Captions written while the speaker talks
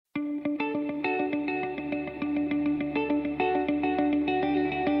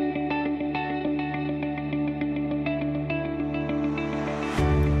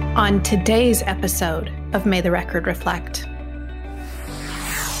On today's episode of May the Record Reflect.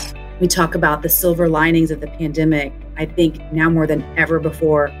 We talk about the silver linings of the pandemic. I think now more than ever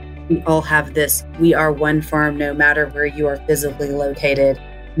before, we all have this "we are one firm no matter where you are physically located"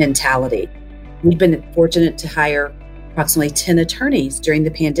 mentality. We've been fortunate to hire approximately 10 attorneys during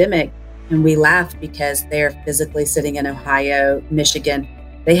the pandemic, and we laugh because they're physically sitting in Ohio, Michigan.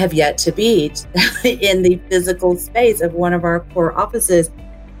 They have yet to be in the physical space of one of our core offices.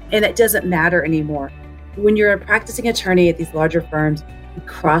 And it doesn't matter anymore. When you're a practicing attorney at these larger firms, you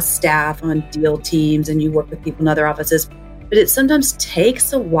cross staff on deal teams and you work with people in other offices, but it sometimes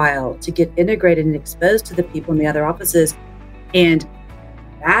takes a while to get integrated and exposed to the people in the other offices. And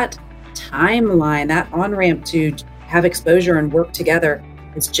that timeline, that on-ramp to have exposure and work together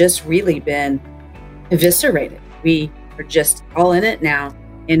has just really been eviscerated. We are just all in it now.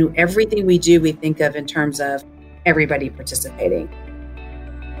 And everything we do, we think of in terms of everybody participating.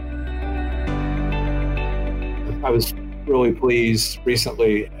 I was really pleased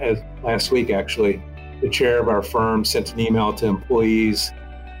recently, last week actually, the chair of our firm sent an email to employees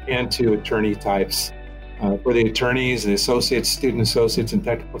and to attorney types. For the attorneys, the associates, student associates, and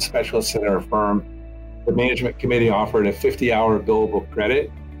technical specialists at our firm, the management committee offered a 50-hour billable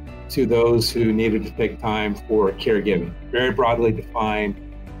credit to those who needed to take time for caregiving, very broadly defined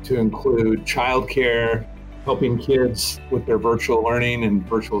to include childcare, helping kids with their virtual learning and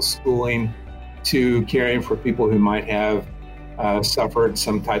virtual schooling, to caring for people who might have suffered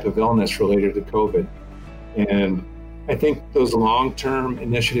some type of illness related to COVID. And I think those long-term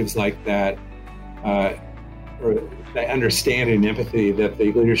initiatives like that, or the understanding and empathy that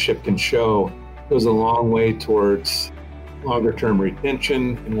the leadership can show, goes a long way towards longer-term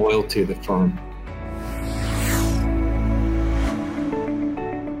retention and loyalty of the firm.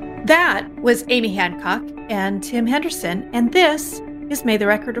 That was Amy Hancock and Tim Henderson, and this is May the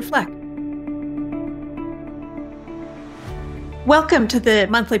Record Reflect. Welcome to the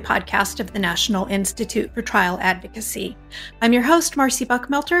monthly podcast of the National Institute for Trial Advocacy. I'm your host, Marcy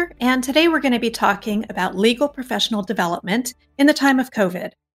Buckmelter, and today we're going to be talking about legal professional development in the time of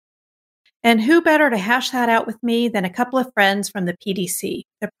COVID. And who better to hash that out with me than a couple of friends from the PDC,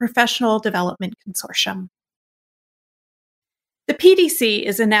 the Professional Development Consortium. The PDC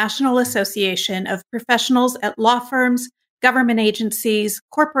is a national association of professionals at law firms, government agencies,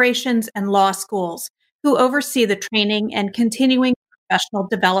 corporations, and law schools who oversee the training and continuing professional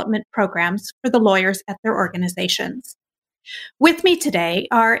development programs for the lawyers at their organizations. With me today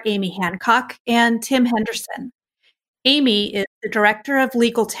are Amy Hancock and Tim Henderson. Amy is the Director of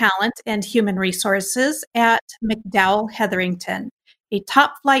Legal Talent and Human Resources at McDowell Hetherington, a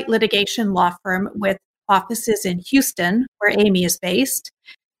top-flight litigation law firm with offices in Houston, where Amy is based,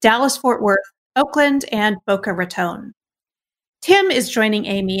 Dallas-Fort Worth, Oakland, and Boca Raton. Tim is joining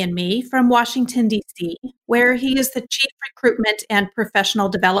Amy and me from Washington, D.C., where he is the Chief Recruitment and Professional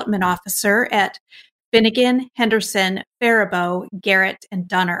Development Officer at Finnegan, Henderson, Faribault, Garrett, and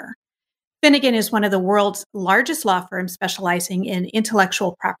Dunner. Finnegan is one of the world's largest law firms specializing in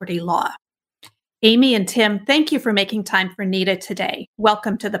intellectual property law. Amy and Tim, thank you for making time for NEDA today.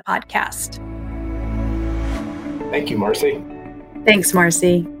 Welcome to the podcast. Thank you, Marcy. Thanks,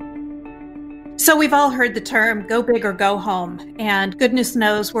 Marcy. So we've all heard the term go big or go home, and goodness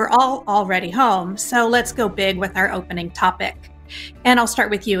knows we're all already home. So let's go big with our opening topic. And I'll start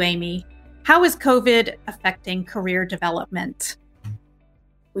with you, Amy. How is COVID affecting career development?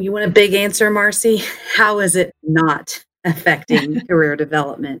 Well, you want a big answer, Marcy? How is it not affecting career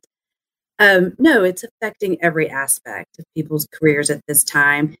development? No, it's affecting every aspect of people's careers at this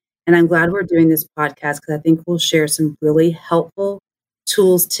time. And I'm glad we're doing this podcast because I think we'll share some really helpful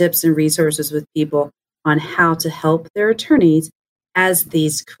tools, tips, and resources with people on how to help their attorneys as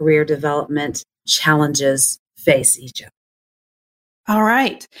these career development challenges face each other. All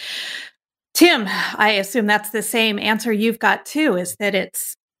right. Tim, I assume that's the same answer you've got too, is that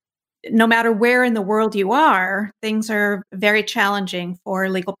it's no matter where in the world you are, things are very challenging for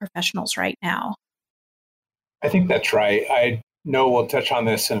legal professionals right now. I think that's right. I know we'll touch on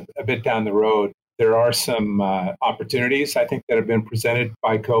this a bit down the road. There are some opportunities, I think, that have been presented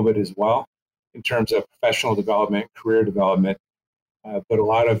by COVID as well in terms of professional development, career development. But a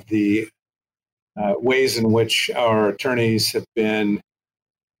lot of the ways in which our attorneys have been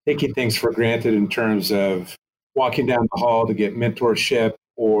taking things for granted in terms of walking down the hall to get mentorship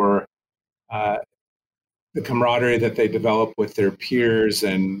or the camaraderie that they develop with their peers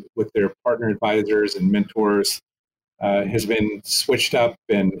and with their partner advisors and mentors has been switched up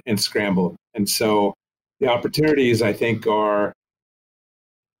and scrambled. And so the opportunities, I think, are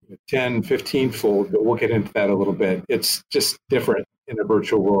 10, 15-fold, but we'll get into that a little bit. It's just different in a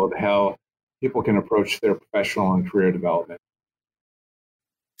virtual world, how people can approach their professional and career development.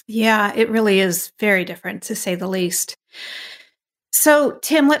 Yeah, it really is very different, to say the least. So,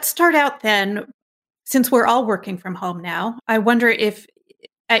 Tim, let's start out then. Since we're all working from home now, I wonder if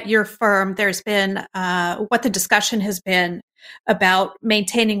at your firm there's been what the discussion has been about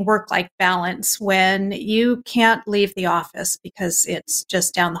maintaining work-life balance when you can't leave the office because it's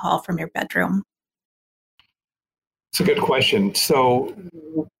just down the hall from your bedroom. It's a good question. So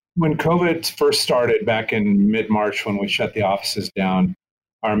when COVID first started back in mid-March, when we shut the offices down,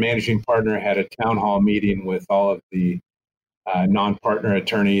 our managing partner had a town hall meeting with all of the non-partner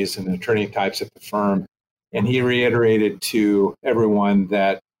attorneys and attorney types at the firm. And he reiterated to everyone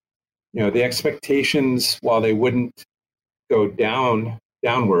that, the expectations, while they wouldn't go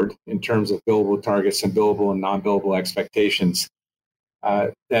downward in terms of billable targets and billable and non-billable expectations,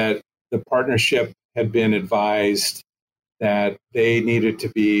 that the partnership had been advised that they needed to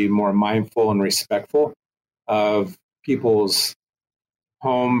be more mindful and respectful of people's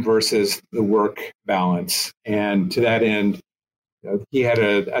home versus the work balance. And to that end, he had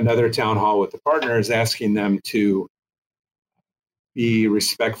another town hall with the partners asking them to be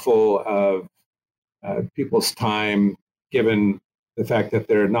respectful of people's time, given the fact that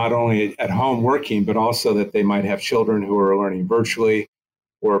they're not only at home working, but also that they might have children who are learning virtually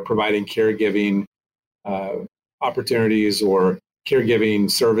or providing caregiving opportunities or caregiving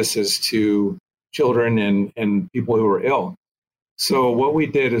services to children and people who are ill. So what we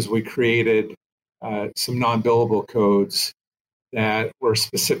did is we created some non-billable codes that were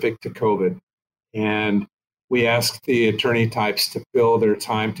specific to COVID. And we asked the attorney types to bill their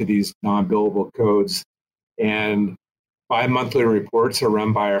time to these non-billable codes. And bi-monthly reports are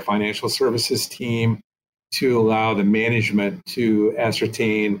run by our financial services team to allow the management to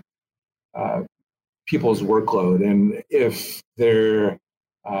ascertain people's workload. And if they're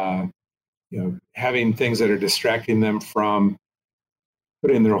having things that are distracting them from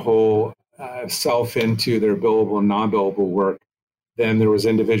putting their whole self into their billable and non-billable work, then there was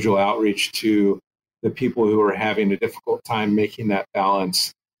individual outreach to the people who are having a difficult time making that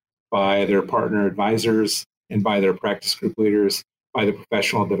balance by their partner advisors and by their practice group leaders, by the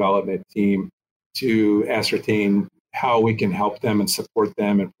professional development team, to ascertain how we can help them and support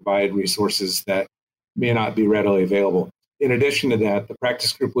them and provide resources that may not be readily available. In addition to that, the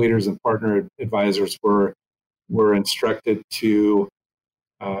practice group leaders and partner advisors were instructed to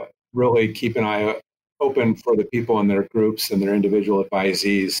really keep an eye open for the people in their groups and their individual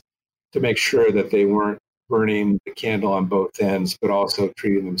advisees to make sure that they weren't burning the candle on both ends, but also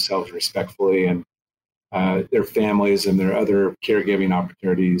treating themselves respectfully and their families and their other caregiving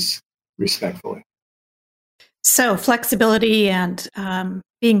opportunities respectfully. So flexibility and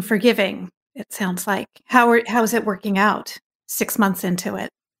being forgiving, it sounds like. How is it working out 6 months into it?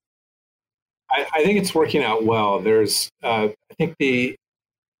 I think it's working out well. I think the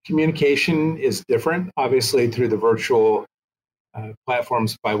communication is different, obviously, through the virtual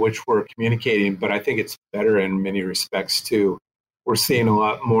platforms by which we're communicating, but I think it's better in many respects too. We're seeing a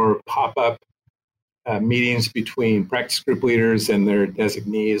lot more pop-up meetings between practice group leaders and their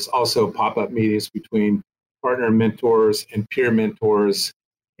designees, also pop-up meetings between partner mentors and peer mentors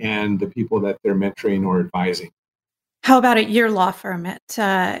and the people that they're mentoring or advising. How about at your law firm at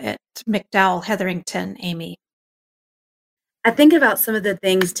McDowell Hetherington, Amy? I think about some of the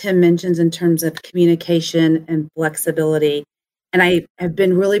things Tim mentions in terms of communication and flexibility. And I have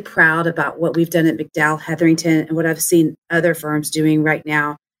been really proud about what we've done at McDowell Hetherington and what I've seen other firms doing right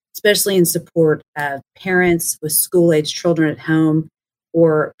now, especially in support of parents with school-age children at home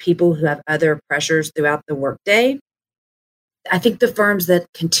or people who have other pressures throughout the workday. I think the firms that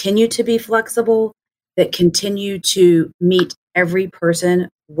continue to be flexible, that continue to meet every person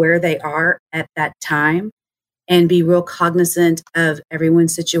where they are at that time, and be real cognizant of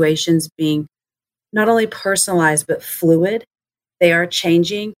everyone's situations being not only personalized, but fluid. They are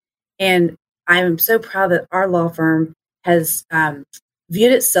changing. And I am so proud that our law firm has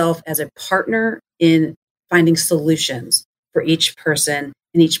viewed itself as a partner in finding solutions for each person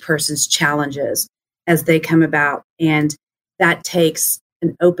and each person's challenges as they come about. And that takes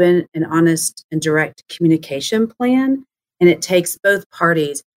an open and honest and direct communication plan. And it takes both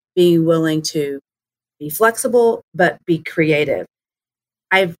parties being willing to be flexible, but be creative.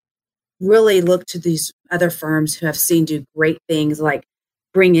 I've really looked to these other firms who have seen do great things like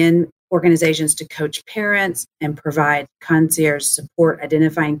bring in organizations to coach parents and provide concierge support,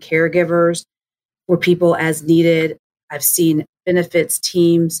 identifying caregivers for people as needed. I've seen benefits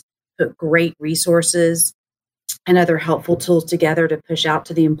teams put great resources and other helpful tools together to push out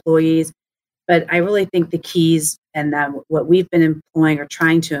to the employees. But I really think the keys and what we've been employing or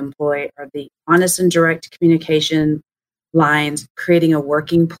trying to employ are the honest and direct communication lines, creating a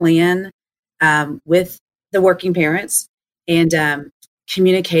working plan with the working parents, and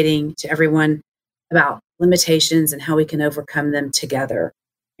communicating to everyone about limitations and how we can overcome them together.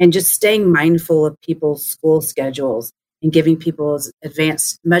 And just staying mindful of people's school schedules and giving people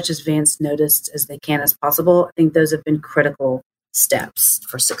much advanced notice as they can as possible. I think those have been critical steps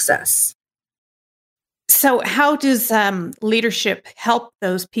for success. So how does leadership help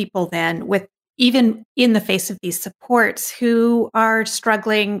those people then, with even in the face of these supports, who are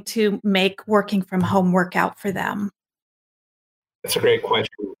struggling to make working from home work out for them? That's a great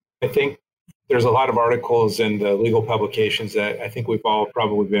question. I think there's a lot of articles in the legal publications that I think we've all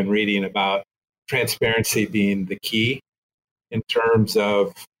probably been reading about transparency being the key in terms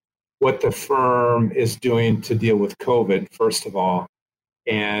of what the firm is doing to deal with COVID, first of all,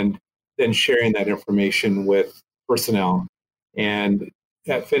 and then sharing that information with personnel. And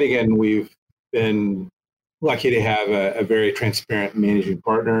at Finnegan, we've been lucky to have a very transparent managing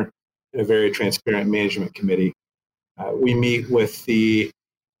partner and a very transparent management committee. We meet with the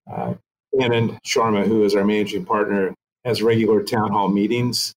Anand Sharma, who is our managing partner, has regular town hall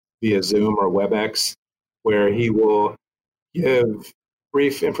meetings via Zoom or WebEx, where he will give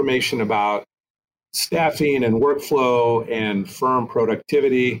brief information about staffing and workflow and firm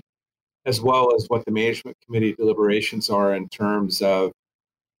productivity, as well as what the management committee deliberations are in terms of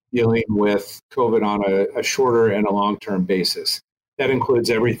dealing with COVID on a shorter and a long-term basis. That includes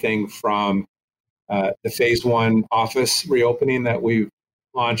everything from the phase one office reopening that we've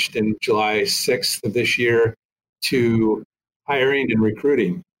launched in July 6th of this year to hiring and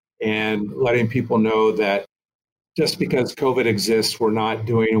recruiting, and letting people know that just because COVID exists, we're not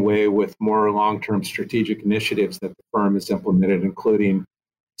doing away with more long-term strategic initiatives that the firm has implemented, including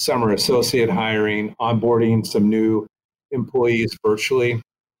summer associate hiring, onboarding some new employees virtually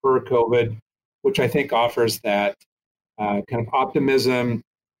for COVID, which I think offers that kind of optimism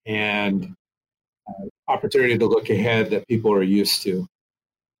and opportunity to look ahead that people are used to.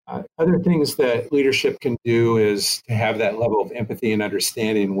 Other things that leadership can do is to have that level of empathy and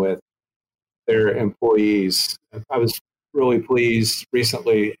understanding with their employees. I was really pleased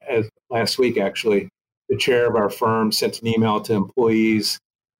recently, last week actually, the chair of our firm sent an email to employees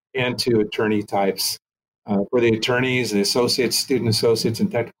and to attorney types. For the attorneys, the associates, student associates,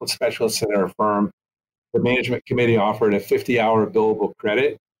 and technical specialists at our firm, the management committee offered a 50-hour billable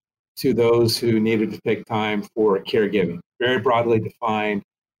credit to those who needed to take time for caregiving, very broadly defined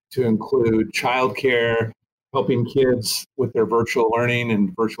to include childcare, helping kids with their virtual learning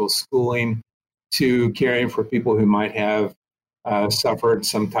and virtual schooling, to caring for people who might have suffered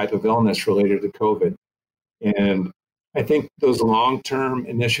some type of illness related to COVID. And I think those long-term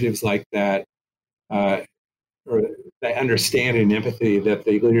initiatives like that, or the understanding and empathy that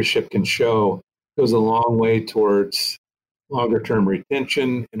the leadership can show, goes a long way towards longer-term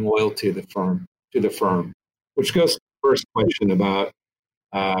retention and loyalty to the firm, which goes to the first question about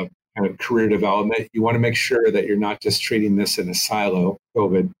kind of career development. You want to make sure that you're not just treating this in a silo,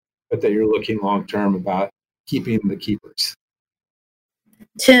 COVID, but that you're looking long-term about keeping the keepers.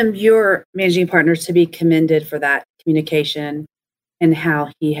 Tim, your managing partner is to be commended for that communication and how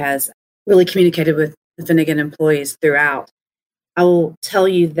he has really communicated with the Finnegan employees throughout. I will tell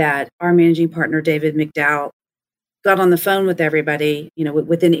you that our managing partner, David McDowell, got on the phone with everybody,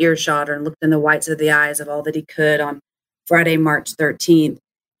 within earshot, and looked in the whites of the eyes of all that he could on Friday, March 13th,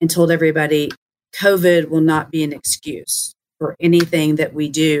 and told everybody COVID will not be an excuse for anything that we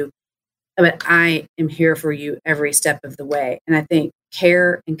do, but I am here for you every step of the way. And I think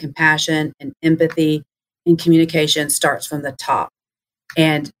care and compassion and empathy and communication starts from the top.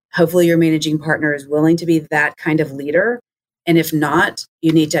 And hopefully your managing partner is willing to be that kind of leader. And if not,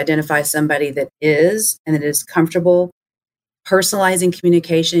 you need to identify somebody that is, and that is comfortable personalizing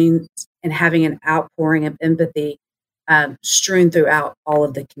communication and having an outpouring of empathy strewn throughout all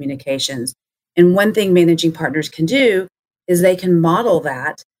of the communications. And one thing managing partners can do is they can model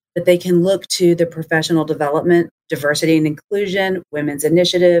that, but they can look to the professional development, diversity and inclusion, women's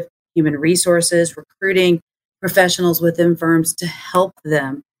initiative, human resources, recruiting professionals within firms to help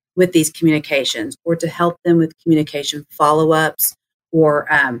them with these communications, or to help them with communication follow-ups, or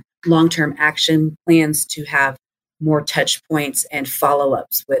long-term action plans to have more touch points and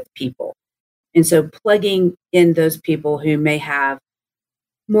follow-ups with people. And so plugging in those people who may have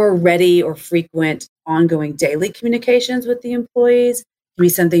more ready or frequent ongoing daily communications with the employees can be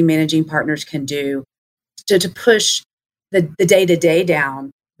something managing partners can do to push the day-to-day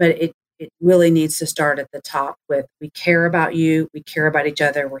down, but it it really needs to start at the top with, we care about you, we care about each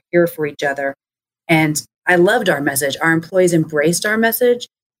other, we're here for each other. And I loved our message. Our employees embraced our message.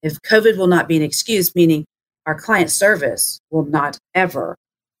 If COVID will not be an excuse, meaning our client service will not ever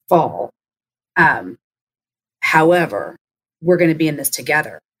fall. However, we're going to be in this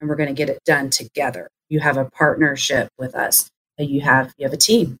together and we're going to get it done together. You have a partnership with us. You have a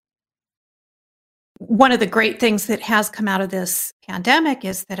team. One of the great things that has come out of this pandemic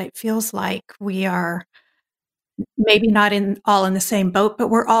is that it feels like we are maybe not all in the same boat, but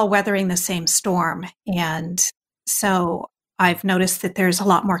we're all weathering the same storm. And so I've noticed that there's a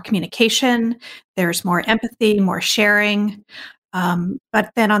lot more communication, there's more empathy, more sharing. But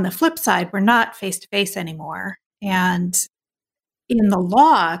then on the flip side, we're not face-to-face anymore. And in the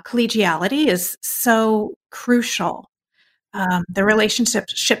law, collegiality is so crucial. The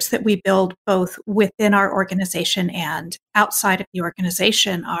relationships that we build both within our organization and outside of the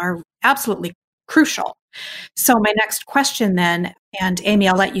organization are absolutely crucial. So my next question then, and Amy,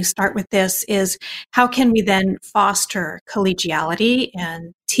 I'll let you start with this, is how can we then foster collegiality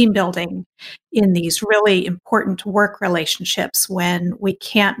and team building in these really important work relationships when we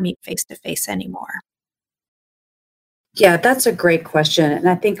can't meet face-to-face anymore? Yeah, that's a great question. And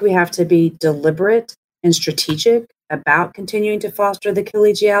I think we have to be deliberate and strategic about continuing to foster the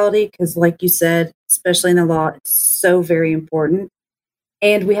collegiality, because like you said, especially in the law, it's so very important.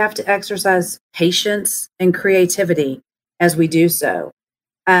 And we have to exercise patience and creativity as we do so.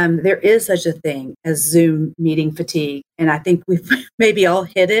 There is such a thing as Zoom meeting fatigue. And I think we've maybe all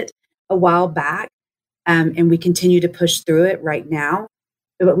hit it a while back. And we continue to push through it right now.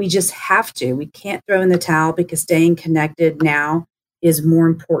 But we just have to. We can't throw in the towel, because staying connected now is more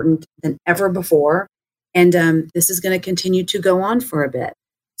important than ever before. And this is going to continue to go on for a bit.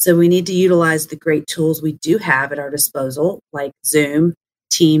 So we need to utilize the great tools we do have at our disposal, like Zoom,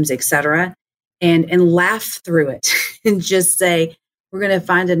 Teams, etc., and laugh through it and just say, we're going to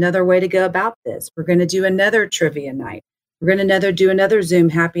find another way to go about this. We're going to do another trivia night. We're going to do another Zoom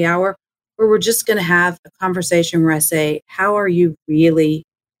happy hour, where we're just going to have a conversation where I say, how are you really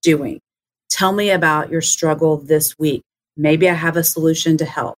doing? Tell me about your struggle this week. Maybe I have a solution to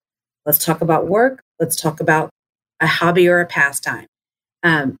help. Let's talk about work. Let's talk about a hobby or a pastime.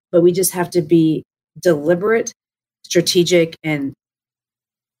 But we just have to be deliberate, strategic, and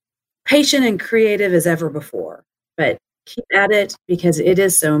patient and creative as ever before. But keep at it, because it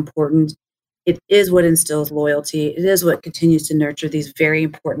is so important. It is what instills loyalty. It is what continues to nurture these very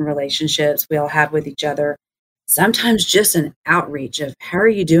important relationships we all have with each other. Sometimes just an outreach of, how are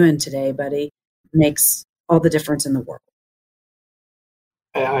you doing today, buddy, makes all the difference in the world.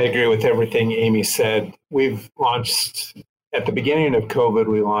 I agree with everything Amy said. We've launched, at the beginning of COVID,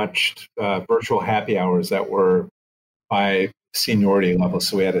 we launched virtual happy hours that were by seniority level.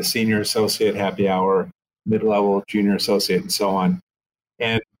 So we had a senior associate happy hour, mid-level, junior associate, and so on.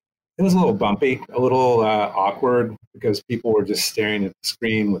 And it was a little bumpy, a little awkward, because people were just staring at the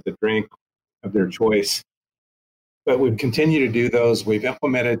screen with a drink of their choice. But we've continued to do those. We've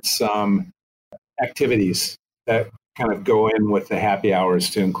implemented some activities that kind of go in with the happy hours,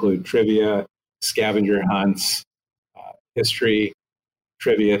 to include trivia, scavenger hunts, history,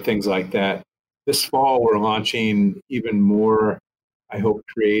 trivia, things like that. This fall, we're launching even more, I hope,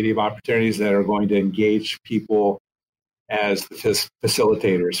 creative opportunities that are going to engage people as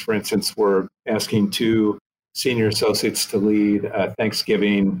facilitators. For instance, we're asking 2 senior associates to lead a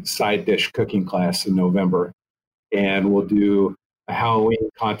Thanksgiving side dish cooking class in November. And we'll do a Halloween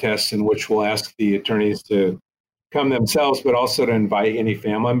contest in which we'll ask the attorneys to come themselves, but also to invite any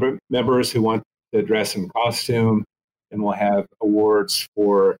family members who want to dress in costume. And we'll have awards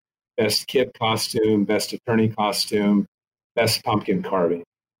for best kid costume, best attorney costume, best pumpkin carving.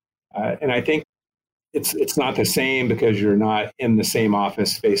 And I think it's not the same, because you're not in the same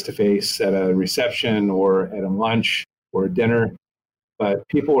office face-to-face at a reception or at a lunch or a dinner. But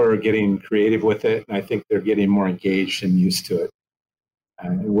people are getting creative with it, and I think they're getting more engaged and used to it.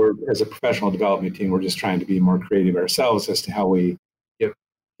 And we're, as a professional development team, we're just trying to be more creative ourselves as to how we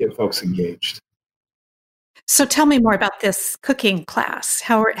get folks engaged. So tell me more about this cooking class.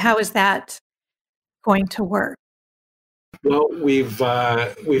 How is that going to work? Well, we've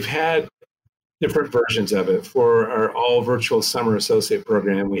had different versions of it. For our all virtual summer associate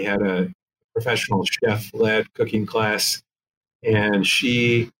program, we had a professional chef-led cooking class. And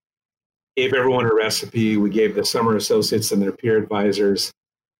she gave everyone a recipe. We gave the summer associates and their peer advisors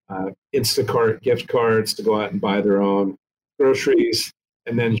Instacart gift cards to go out and buy their own groceries.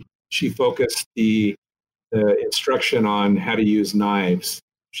 And then she focused the instruction on how to use knives.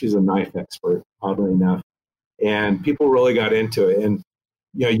 She's a knife expert, oddly enough. And people really got into it. And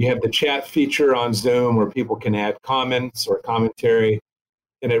You have the chat feature on Zoom where people can add comments or commentary,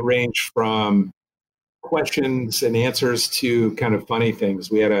 and it ranged from questions and answers to kind of funny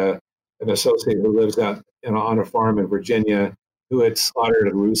things. We had an associate who lives out on a farm in Virginia who had slaughtered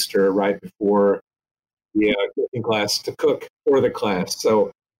a rooster right before the cooking class to cook for the class.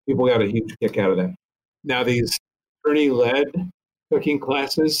 So people got a huge kick out of that. Now, these attorney-led cooking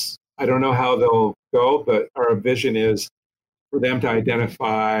classes, I don't know how they'll go, but our vision is for them to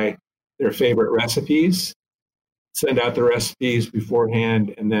identify their favorite recipes, send out the recipes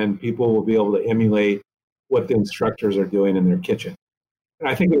beforehand, and then people will be able to emulate what the instructors are doing in their kitchen. And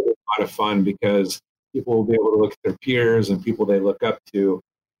I think it'll be a lot of fun because people will be able to look at their peers and people they look up to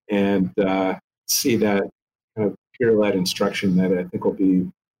and see that kind of peer-led instruction that I think will be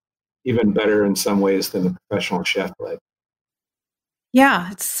even better in some ways than the professional chef-led.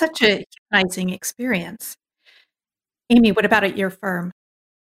 Yeah, it's such a humanizing experience. Amy, what about at your firm?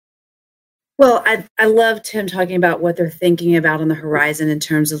 Well, I love Tim talking about what they're thinking about on the horizon in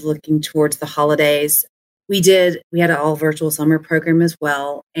terms of looking towards the holidays. We had an all virtual summer program as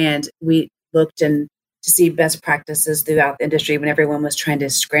well, and we looked to see best practices throughout the industry when everyone was trying to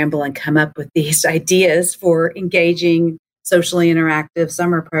scramble and come up with these ideas for engaging, socially interactive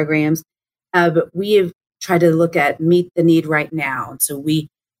summer programs. But we have tried to look at meet the need right now. So we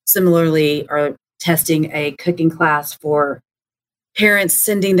similarly are testing a cooking class for parents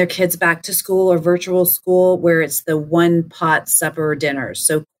sending their kids back to school or virtual school, where it's the one pot supper dinners.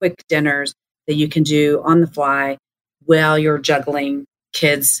 So quick dinners that you can do on the fly while you're juggling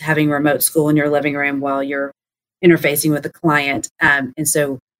kids having remote school in your living room while you're interfacing with the client. And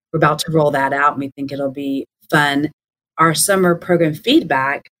so we're about to roll that out, and we think it'll be fun. Our summer program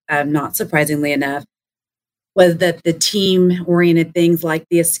feedback, not surprisingly enough, was that the team-oriented things like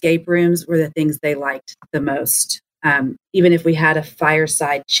the escape rooms were the things they liked the most. Even if we had a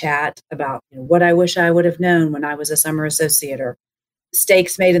fireside chat about what I wish I would have known when I was a summer associate, or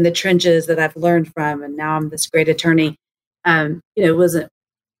mistakes made in the trenches that I've learned from, and now I'm this great attorney. It wasn't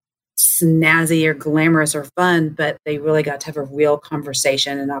snazzy or glamorous or fun, but they really got to have a real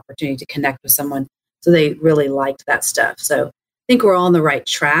conversation and opportunity to connect with someone. So they really liked that stuff. So I think we're all on the right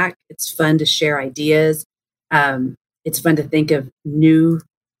track. It's fun to share ideas. It's fun to think of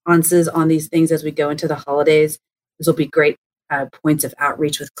nuances on these things as we go into the holidays. This will be great points of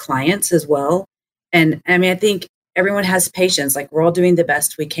outreach with clients as well. And I mean, I think everyone has patience. Like, we're all doing the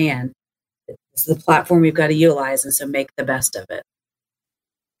best we can. It's the platform we've got to utilize, and so make the best of it.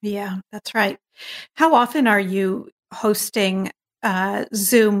 Yeah, that's right. How often are you hosting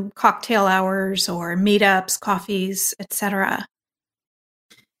Zoom cocktail hours or meetups, coffees, etc.?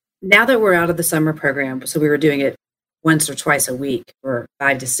 Now that we're out of the summer program, so we were doing it once or twice a week for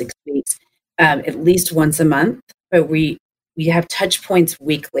 5 to 6 weeks, at least once a month. But we have touch points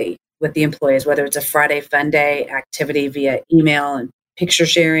weekly with the employees, whether it's a Friday Fun Day activity via email and picture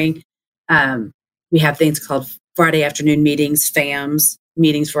sharing. We have things called Friday afternoon meetings, FAMs,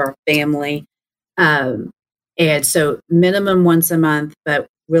 meetings for our family. And so minimum once a month, but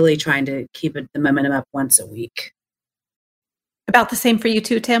really trying to keep the momentum up once a week. About the same for you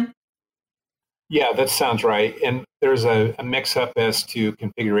too, Tim? Yeah, that sounds right. And there's a mix-up as to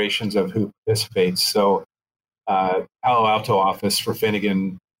configurations of who participates. So Palo Alto office for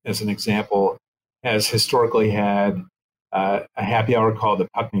Finnegan, as an example, has historically had a happy hour called the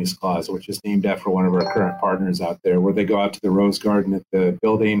Puckney's Clause, which is named after one of our current partners out there, where they go out to the Rose Garden at the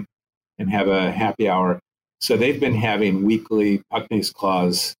building and have a happy hour. So they've been having weekly Puckney's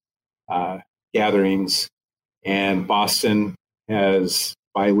Clause gatherings, and Boston has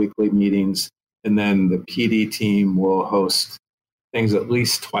biweekly meetings, and then the PD team will host things at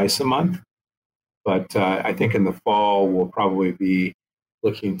least twice a month. But I think in the fall, we'll probably be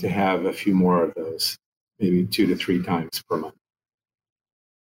looking to have a few more of those, maybe 2 to 3 times per month.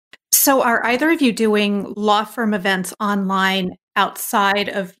 So are either of you doing law firm events online outside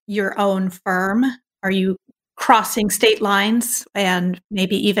of your own firm? Are you crossing state lines and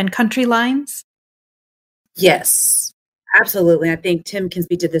maybe even country lines? Yes, absolutely. I think Tim can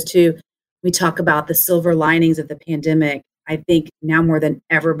speak to this too. We talk about the silver linings of the pandemic. I think now more than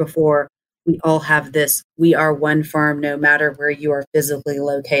ever before, we all have this "we are one firm, no matter where you are physically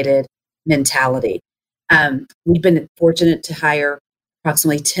located" mentality. We've been fortunate to hire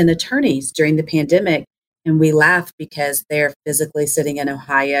approximately 10 attorneys during the pandemic, and we laugh because they're physically sitting in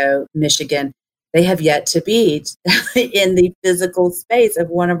Ohio, Michigan. They have yet to be in the physical space of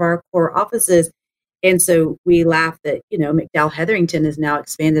one of our core offices. And so we laugh that, McDowell Hetherington is now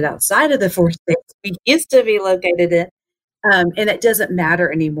expanded outside of the 4 states we used to be located in. And it doesn't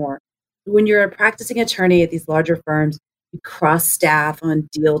matter anymore. When you're a practicing attorney at these larger firms, you cross staff on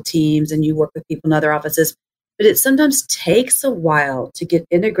deal teams and you work with people in other offices, but it sometimes takes a while to get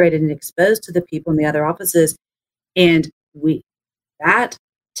integrated and exposed to the people in the other offices. And that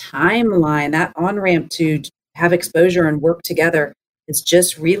timeline, that on-ramp to have exposure and work together has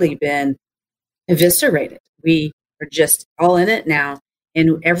just really been eviscerated. We are just all in it now.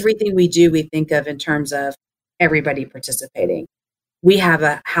 And everything we do, we think of in terms of everybody participating. We have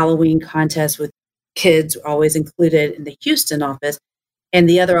a Halloween contest with kids always included in the Houston office, and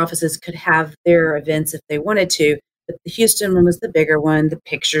the other offices could have their events if they wanted to. But the Houston one was the bigger one, the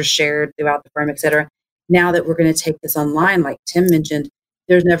pictures shared throughout the firm, et cetera. Now that we're going to take this online, like Tim mentioned,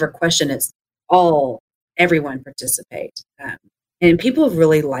 there's never question. It's everyone participate. And people have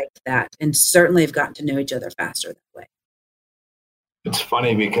really liked that and certainly have gotten to know each other faster that way. It's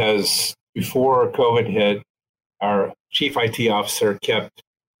funny because before COVID hit, our chief IT officer kept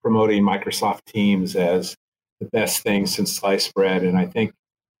promoting Microsoft Teams as the best thing since sliced bread. And I think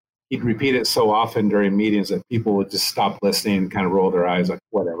he'd repeat it so often during meetings that people would just stop listening and kind of roll their eyes like,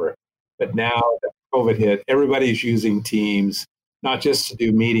 whatever. But now that COVID hit, everybody's using Teams, not just to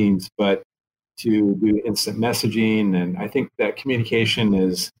do meetings, but to do instant messaging. And I think that communication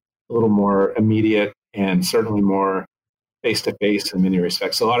is a little more immediate and certainly more face-to-face in many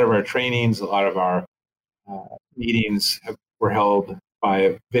respects. A lot of our trainings, a lot of our meetings were held by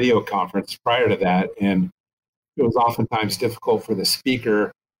a video conference prior to that. And it was oftentimes difficult for the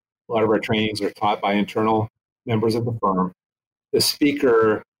speaker. A lot of our trainings are taught by internal members of the firm. The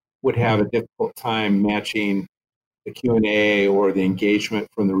speaker would have a difficult time matching the Q&A or the engagement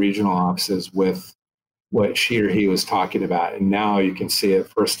from the regional offices with what she or he was talking about. And now you can see it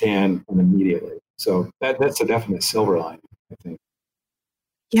firsthand and immediately. So that's a definite silver lining, I think.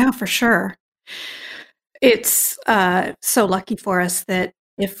 Yeah, for sure. It's so lucky for us that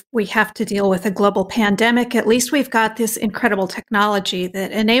if we have to deal with a global pandemic, at least we've got this incredible technology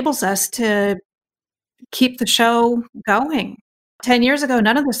that enables us to keep the show going. 10 years ago,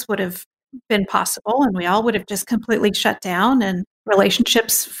 none of this would have been possible, and we all would have just completely shut down and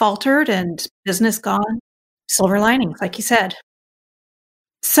relationships faltered and business gone. Silver linings, like you said.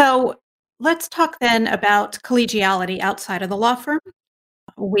 So let's talk then about collegiality outside of the law firm.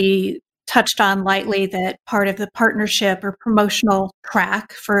 We touched on lightly that part of the partnership or promotional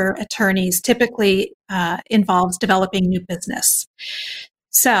track for attorneys typically involves developing new business.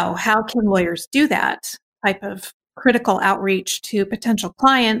 So how can lawyers do that type of critical outreach to potential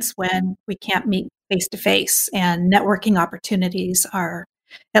clients when we can't meet face-to-face and networking opportunities are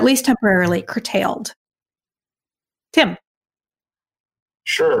at least temporarily curtailed? Tim.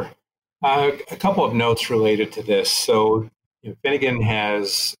 Sure. A couple of notes related to this. So Finnegan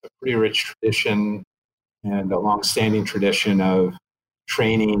has a pretty rich tradition and a longstanding tradition of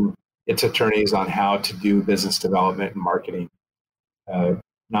training its attorneys on how to do business development and marketing.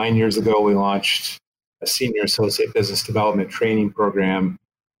 9 years ago, we launched a senior associate business development training program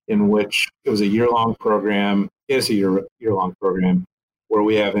in which it was a year-long program, is a year-long program, where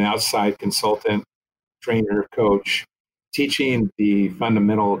we have an outside consultant, trainer, coach, teaching the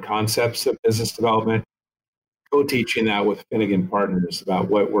fundamental concepts of business development, co-teaching that with Finnegan partners about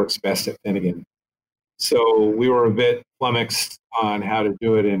what works best at Finnegan. So we were a bit flummoxed on how to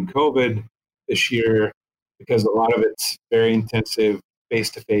do it in COVID this year because a lot of it's very intensive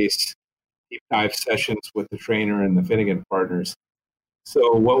face-to-face deep dive sessions with the trainer and the Finnegan partners.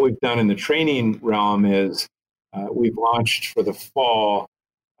 So what we've done in the training realm is we've launched for the fall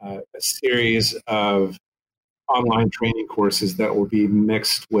a series of online training courses that will be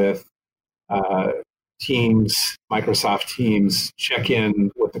mixed with Teams, Microsoft Teams,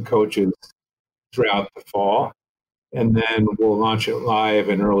 check-in with the coaches throughout the fall. And then we'll launch it live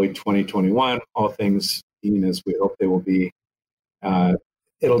in early 2021, all things being as we hope they will be.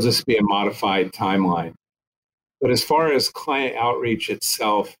 It'll just be a modified timeline. But as far as client outreach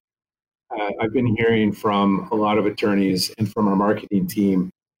itself, I've been hearing from a lot of attorneys and from our marketing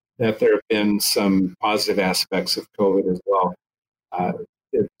team that there have been some positive aspects of COVID as well.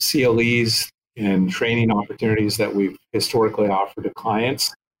 The CLEs and training opportunities that we've historically offered to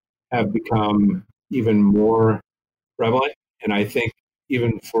clients have become even more prevalent. And I think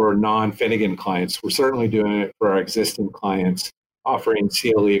even for non-Finnegan clients, we're certainly doing it for our existing clients, offering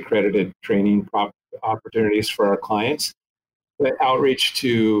CLE accredited training opportunities for our clients. But outreach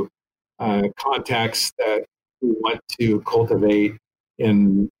to contacts that we want to cultivate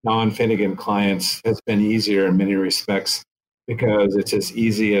in non-Finnegan clients has been easier in many respects because it's as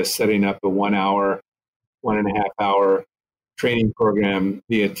easy as setting up a 1 hour, 1.5 hour training program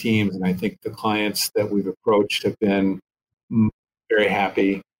via Teams. And I think the clients that we've approached have been very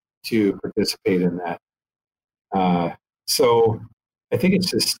happy to participate in that. So I think it's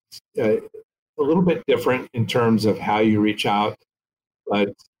just a little bit different in terms of how you reach out, but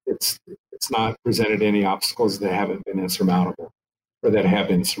it's not presented any obstacles that haven't been insurmountable, or that have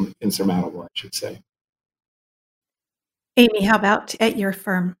been insurmountable, I should say. Amy, how about at your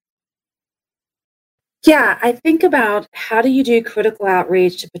firm? Yeah, I think about how do you do critical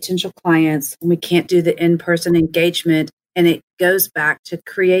outreach to potential clients when we can't do the in-person engagement, and it goes back to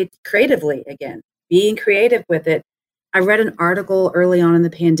create creatively again, being creative with it. I read an article early on in the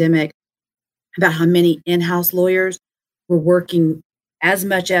pandemic about how many in-house lawyers were working as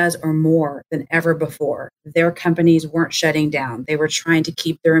much as or more than ever before. Their companies weren't shutting down. They were trying to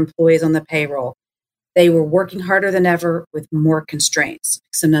keep their employees on the payroll. They were working harder than ever with more constraints.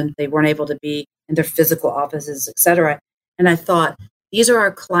 Sometimes they weren't able to be in their physical offices, et cetera. And I thought, these are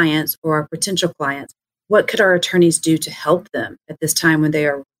our clients or our potential clients. What could our attorneys do to help them at this time when they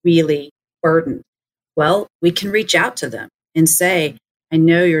are really burdened? Well, we can reach out to them and say, I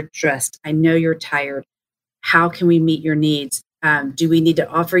know you're stressed. I know you're tired. How can we meet your needs? Do we need to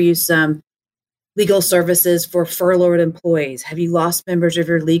offer you some legal services for furloughed employees? Have you lost members of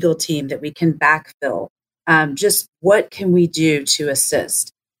your legal team that we can backfill? Just what can we do to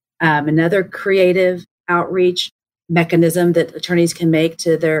assist? Another creative outreach mechanism that attorneys can make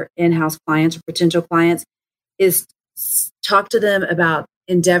to their in-house clients or potential clients is talk to them about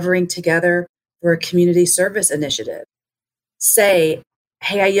endeavoring together for a community service initiative. Say,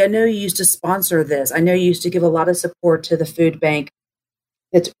 hey, I know you used to sponsor this. I know you used to give a lot of support to the food bank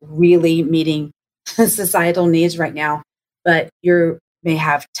that's really meeting societal needs right now, but you may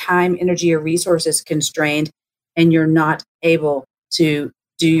have time, energy, or resources constrained, and you're not able to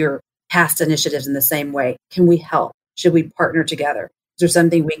do your past initiatives in the same way. Can we help? Should we partner together? Is there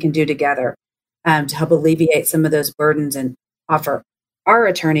something we can do together to help alleviate some of those burdens and offer our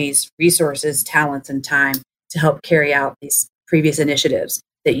attorneys resources, talents, and time to help carry out these previous initiatives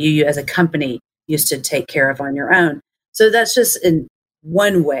that you as a company used to take care of on your own? So that's just in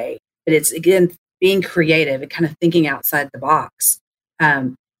one way, but it's, again, being creative and kind of thinking outside the box.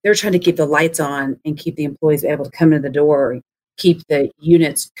 They're trying to keep the lights on and keep the employees able to come in the door, keep the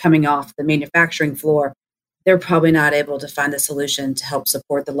units coming off the manufacturing floor. They're probably not able to find the solution to help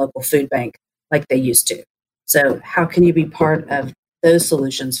support the local food bank like they used to. So how can you be part of those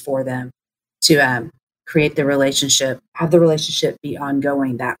solutions for them to create the relationship, have the relationship be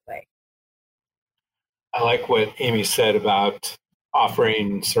ongoing that way? I like what Amy said about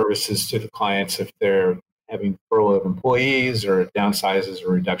offering services to the clients if they're having furloughed employees or downsizes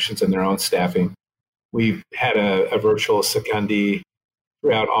or reductions in their own staffing. We've had a virtual secondee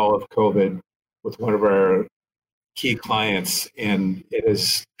throughout all of COVID with one of our key clients, and it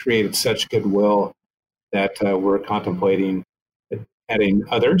has created such goodwill that we're contemplating adding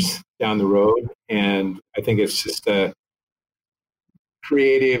others down the road. And I think it's just a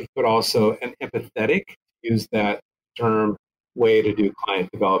creative, but also an empathetic, use that term, way to do client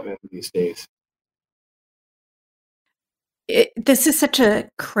development these days. This is such a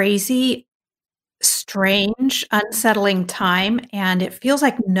crazy, strange, unsettling time, and it feels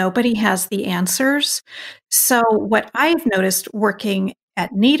like nobody has the answers. So what I've noticed working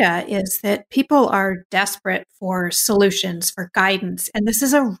at NEDA is that people are desperate for solutions, for guidance, and this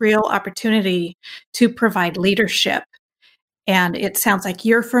is a real opportunity to provide leadership. And it sounds like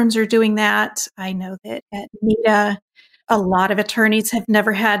your firms are doing that. I know that at NEDA, a lot of attorneys have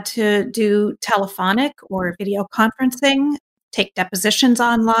never had to do telephonic or video conferencing, take depositions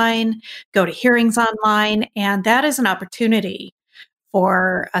online, go to hearings online, and that is an opportunity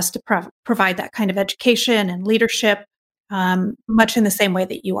for us to provide that kind of education and leadership, much in the same way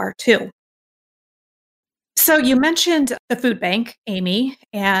that you are too. So you mentioned the food bank, Amy,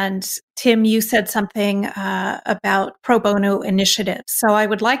 and Tim, you said something about pro bono initiatives. So I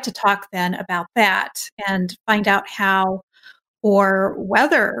would like to talk then about that and find out how or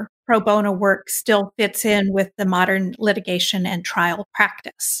whether pro bono work still fits in with the modern litigation and trial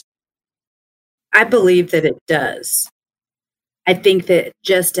practice. I believe that it does. I think that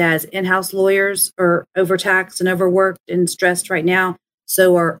just as in-house lawyers are overtaxed and overworked and stressed right now,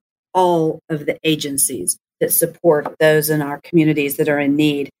 so are all of the agencies that support those in our communities that are in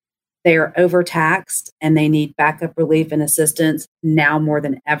need. They are overtaxed and they need backup relief and assistance now more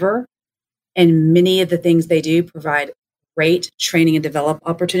than ever. And many of the things they do provide great training and develop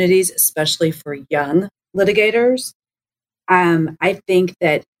opportunities, especially for young litigators. I think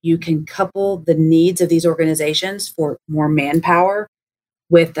that you can couple the needs of these organizations for more manpower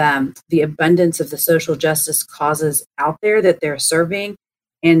with the abundance of the social justice causes out there that they're serving,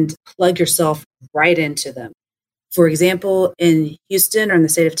 and plug yourself right into them. For example, in Houston or in the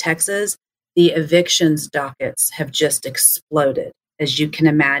state of Texas, the evictions dockets have just exploded, as you can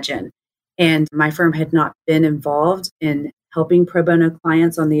imagine. And my firm had not been involved in helping pro bono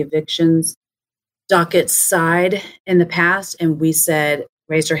clients on the evictions docket side in the past. And we said,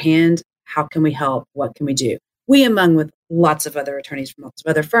 raise our hand. How can we help? What can we do? We, among with lots of other attorneys from lots of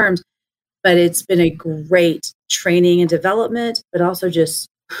other firms, but it's been a great training and development, but also just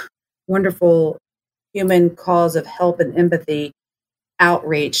wonderful human cause of help and empathy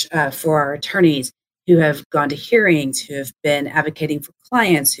outreach for our attorneys who have gone to hearings, who have been advocating for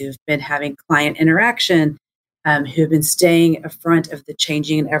clients, who've been having client interaction, who've been staying afront of the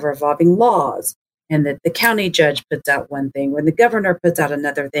changing and ever-evolving laws, and that the county judge puts out one thing when the governor puts out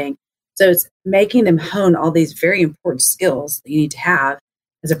another thing. So it's making them hone all these very important skills that you need to have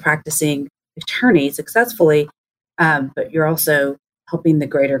as a practicing attorney successfully, but you're also helping the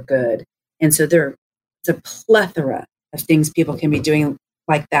greater good. And so it's a plethora of things people can be doing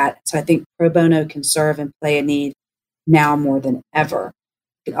like that. So I think pro bono can serve and play a need now more than ever.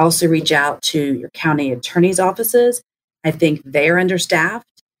 You can also reach out to your county attorney's offices. I think they're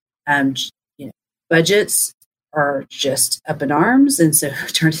understaffed. Budgets are just up in arms. And so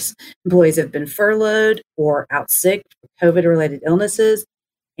attorneys, employees have been furloughed or out sick for COVID-related illnesses.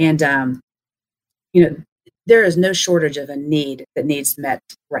 And, there is no shortage of a need that needs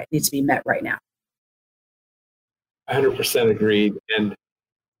to be met right now. 100% agreed. And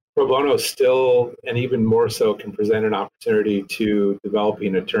pro bono still, and even more so, can present an opportunity to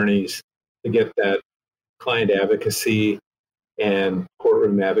developing attorneys to get that client advocacy and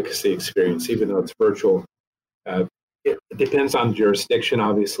courtroom advocacy experience, even though it's virtual. It depends on jurisdiction,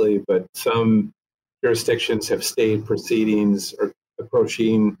 obviously, but some jurisdictions have stayed proceedings or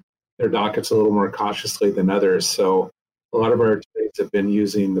approaching their dockets a little more cautiously than others. So a lot of our attorneys have been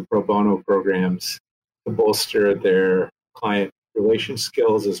using the pro bono programs to bolster their client relation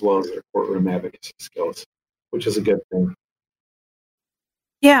skills as well as their courtroom advocacy skills, which is a good thing.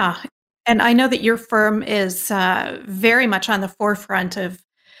 Yeah. And I know that your firm is very much on the forefront of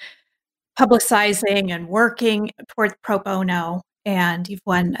publicizing and working towards pro bono, and you've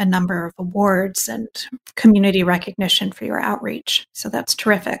won a number of awards and community recognition for your outreach. So that's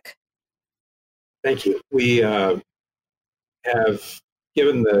terrific. Thank you. We have,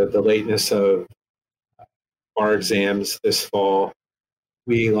 given the lateness of bar exams this fall,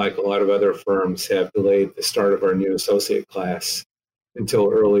 we, like a lot of other firms, have delayed the start of our new associate class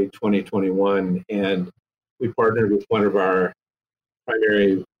until early 2021. And we partnered with one of our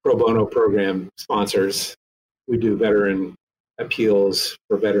primary pro bono program sponsors. We do veteran appeals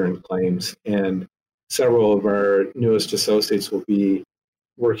for veteran claims. And several of our newest associates will be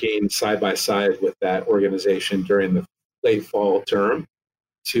working side by side with that organization during the late fall term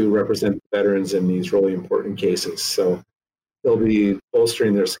to represent veterans in these really important cases. So they'll be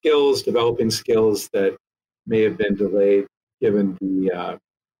bolstering their skills, developing skills that may have been delayed given the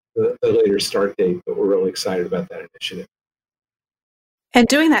later start date, but we're really excited about that initiative. And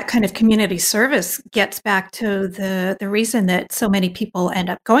doing that kind of community service gets back to the reason that so many people end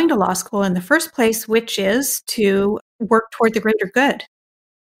up going to law school in the first place, which is to work toward the greater good.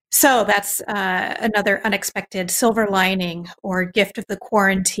 So that's another unexpected silver lining or gift of the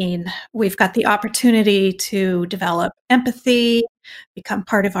quarantine. We've got the opportunity to develop empathy, become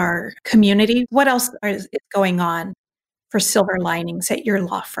part of our community. What else is going on for silver linings at your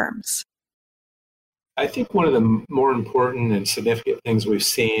law firms? I think one of the more important and significant things we've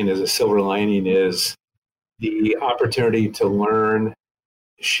seen as a silver lining is the opportunity to learn,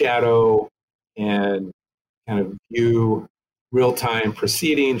 shadow, and kind of view real-time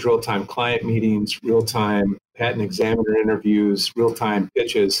proceedings, real-time client meetings, real-time patent examiner interviews, real-time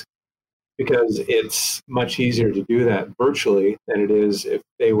pitches, because it's much easier to do that virtually than it is if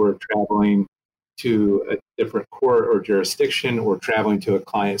they were traveling to a different court or jurisdiction or traveling to a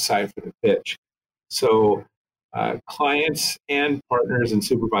client site for the pitch. So clients and partners and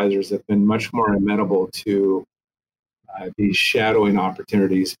supervisors have been much more amenable to these shadowing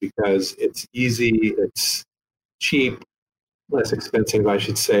opportunities because it's easy, it's cheap, less expensive, I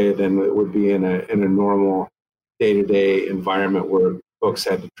should say, than it would be in a normal day-to-day environment where folks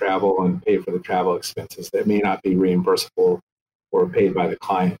had to travel and pay for the travel expenses that may not be reimbursable or paid by the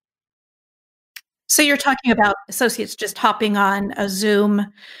client. So you're talking about associates just hopping on a Zoom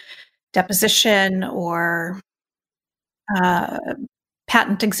deposition or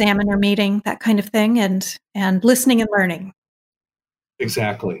patent examiner meeting, that kind of thing, and listening and learning.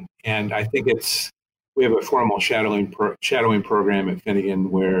 Exactly. And I think we have a formal shadowing program at Finnegan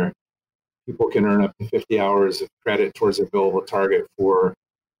where people can earn up to 50 hours of credit towards their billable target for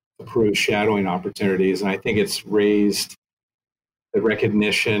approved shadowing opportunities. And I think it's raised the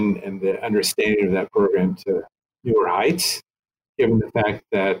recognition and the understanding of that program to newer heights, given the fact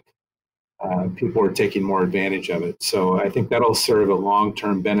that people are taking more advantage of it. So I think that'll serve a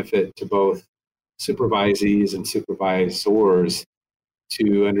long-term benefit to both supervisees and supervisors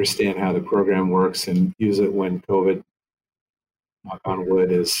to understand how the program works and use it when COVID, knock on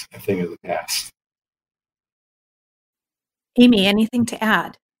wood, is a thing of the past. Amy, anything to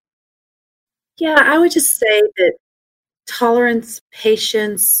add? Yeah, I would just say that tolerance,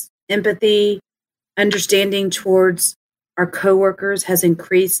 patience, empathy, understanding towards our coworkers has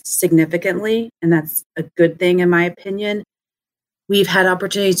increased significantly, and that's a good thing in my opinion. We've had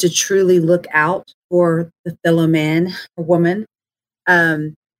opportunities to truly look out for the fellow man or woman.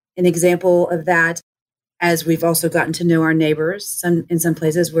 An example of that, as we've also gotten to know our neighbors, in some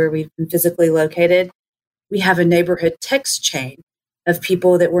places where we've been physically located, we have a neighborhood text chain of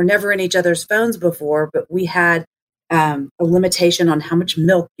people that were never in each other's phones before, but we had a limitation on how much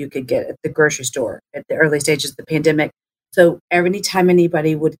milk you could get at the grocery store at the early stages of the pandemic. So every time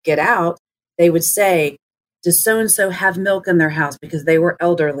anybody would get out, they would say, does so-and-so have milk in their house, because they were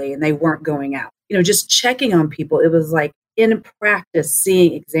elderly and they weren't going out. Just checking on people. It was like in practice,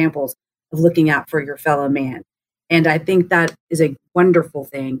 seeing examples of looking out for your fellow man. And I think that is a wonderful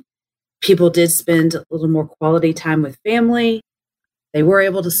thing. People did spend a little more quality time with family. They were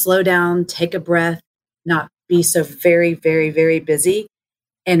able to slow down, take a breath, not be so very, very, very busy,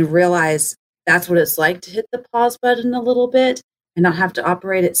 and realize that's what it's like to hit the pause button a little bit and not have to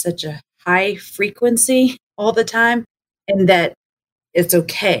operate at such a high frequency all the time, and that it's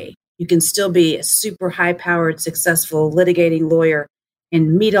okay. You can still be a super high-powered, successful litigating lawyer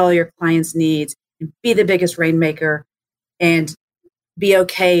and meet all your clients' needs and be the biggest rainmaker and be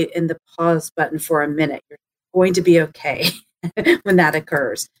okay in the pause button for a minute. You're going to be okay when that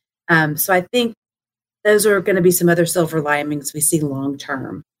occurs. So I think those are going to be some other silver linings we see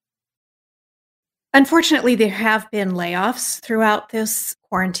long-term. Unfortunately, there have been layoffs throughout this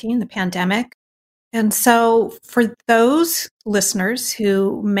quarantine, the pandemic. And so for those listeners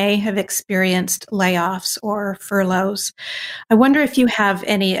who may have experienced layoffs or furloughs, I wonder if you have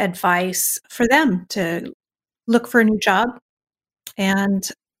any advice for them to look for a new job and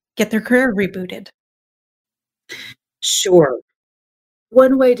get their career rebooted. Sure.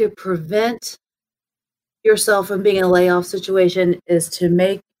 One way to prevent yourself from being in a layoff situation is to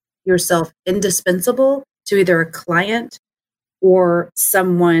make yourself indispensable to either a client or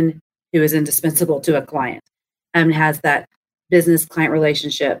someone who is indispensable to a client and has that business client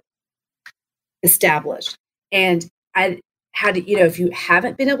relationship established. And if you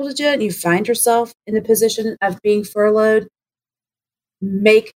haven't been able to do it and you find yourself in the position of being furloughed,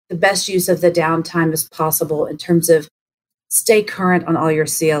 make the best use of the downtime as possible in terms of stay current on all your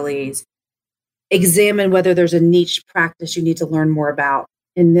CLEs. Examine whether there's a niche practice you need to learn more about.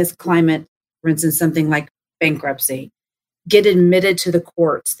 In this climate, for instance, something like bankruptcy. Get admitted to the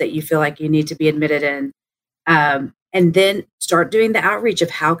courts that you feel like you need to be admitted in. And then start doing the outreach of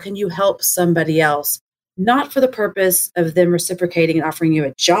how can you help somebody else, not for the purpose of them reciprocating and offering you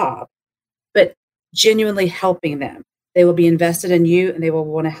a job, but genuinely helping them. They will be invested in you and they will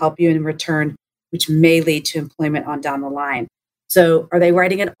want to help you in return, which may lead to employment on down the line. So are they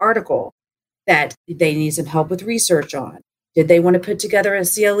writing an article that they need some help with research on? Did they want to put together a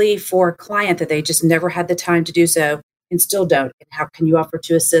CLE for a client that they just never had the time to do so and still don't? And how can you offer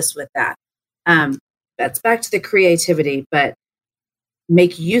to assist with that? That's back to the creativity, but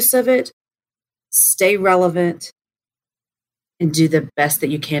make use of it, stay relevant, and do the best that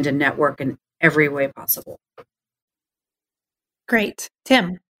you can to network in every way possible. Great.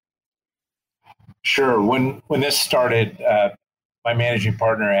 Tim? Sure. When this started, my managing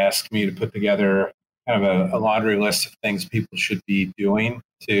partner asked me to put together kind of a laundry list of things people should be doing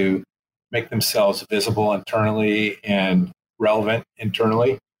to make themselves visible internally and relevant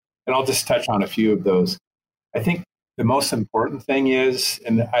internally. And I'll just touch on a few of those. I think the most important thing is,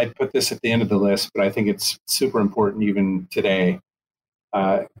 and I put this at the end of the list, but I think it's super important even today,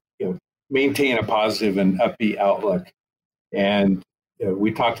 maintain a positive and upbeat outlook. And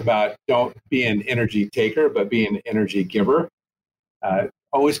we talked about don't be an energy taker, but be an energy giver.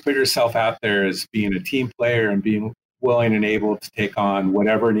 Always put yourself out there as being a team player and being willing and able to take on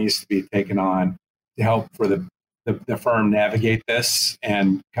whatever needs to be taken on to help for the firm navigate this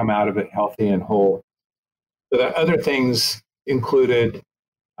and come out of it healthy and whole. So the other things included,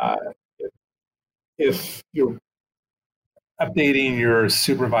 if you're updating your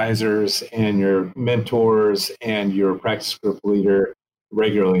supervisors and your mentors and your practice group leader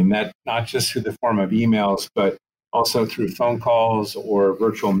regularly, and that not just through the form of emails, but also through phone calls or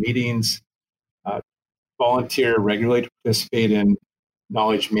virtual meetings. volunteer regularly to participate in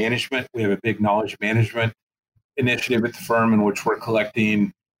knowledge management. We have a big knowledge management initiative at the firm in which we're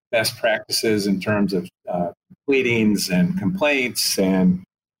collecting best practices in terms of pleadings and complaints and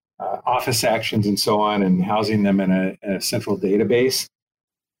office actions and so on, and housing them in a central database.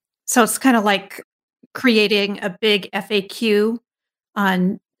 So it's kind of like creating a big FAQ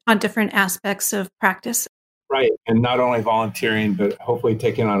on different aspects of practice. Right. And not only volunteering, but hopefully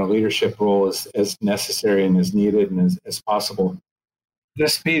taking on a leadership role as necessary and as needed and as possible.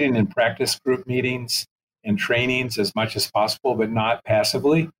 Participating in practice group meetings and trainings as much as possible, but not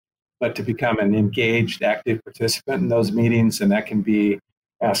passively, but to become an engaged, active participant in those meetings. And that can be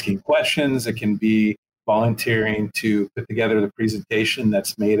asking questions. It can be volunteering to put together the presentation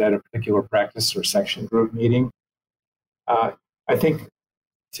that's made at a particular practice or section group meeting. I think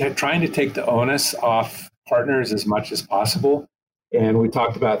trying to take the onus off partners as much as possible. And we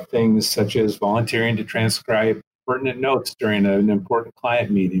talked about things such as volunteering to transcribe pertinent notes during an important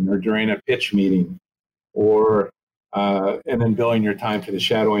client meeting or during a pitch meeting, or and then billing your time for the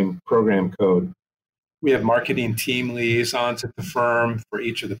shadowing program code. We have marketing team liaisons at the firm for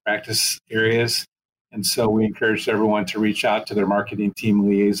each of the practice areas. And so we encouraged everyone to reach out to their marketing team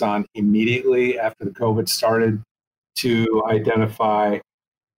liaison immediately after the COVID started to identify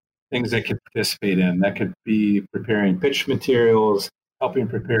things they could participate in. That could be preparing pitch materials, helping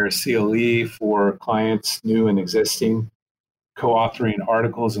prepare a CLE for clients new and existing, co-authoring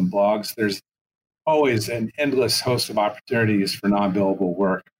articles and blogs. There's always an endless host of opportunities for non-billable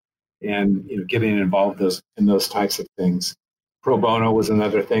work, and getting involved in those types of things. Pro bono was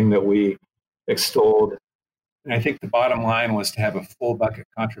another thing that we extolled. And I think the bottom line was to have a full bucket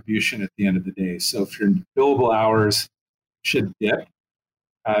contribution at the end of the day. So if your billable hours should dip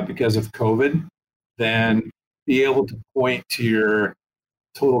because of COVID, then be able to point to your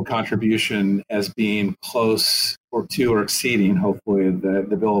total contribution as being close or to or exceeding, hopefully, the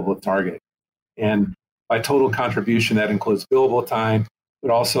billable target. And by total contribution, that includes billable time,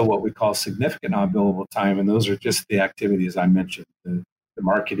 but also what we call significant non-billable time. And those are just the activities I mentioned, the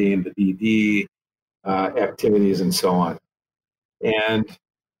marketing, the BD activities, and so on. And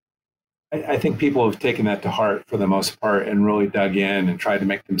I think people have taken that to heart for the most part and really dug in and tried to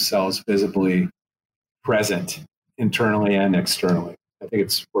make themselves visibly present internally and externally. I think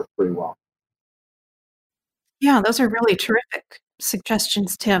it's worked pretty well. Yeah, those are really terrific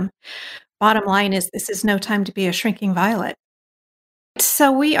suggestions, Tim. Bottom line is, this is no time to be a shrinking violet.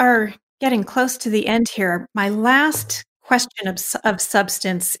 So we are getting close to the end here. My last question of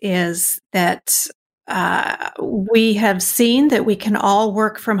substance is that we have seen that we can all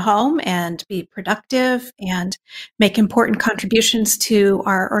work from home and be productive and make important contributions to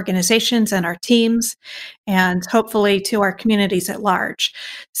our organizations and our teams, and hopefully to our communities at large.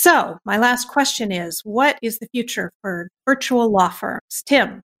 So my last question is, what is the future for virtual law firms?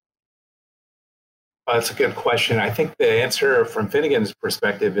 Tim? That's a good question. I think the answer from Finnegan's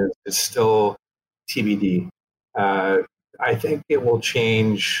perspective is still TBD. I think it will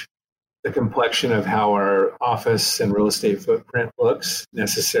change the complexion of how our office and real estate footprint looks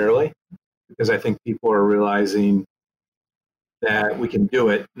necessarily, because I think people are realizing that we can do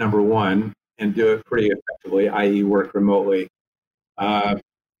it, number one, and do it pretty effectively, i.e. work remotely. I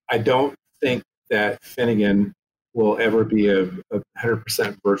don't think that Finnegan will ever be a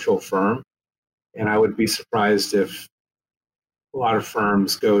 100% virtual firm. And I would be surprised if a lot of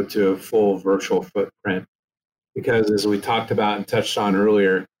firms go to a full virtual footprint, because as we talked about and touched on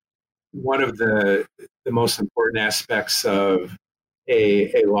earlier, one of the most important aspects of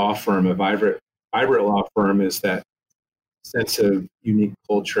a law firm, a vibrant law firm, is that sense of unique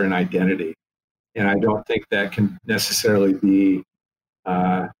culture and identity. And I don't think that can necessarily be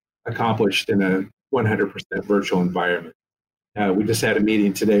accomplished in a 100% virtual environment. We just had a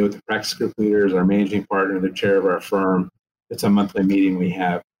meeting today with the practice group leaders, our managing partner, the chair of our firm. It's a monthly meeting we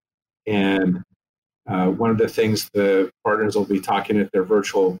have. And one of the things the partners will be talking about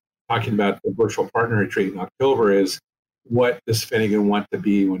the virtual partner retreat in October is, what does Finnegan want to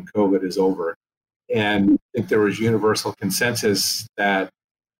be when COVID is over? And I think there was universal consensus that,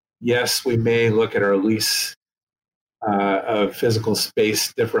 yes, we may look at our lease of physical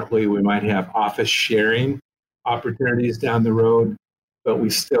space differently. We might have office sharing opportunities down the road, but we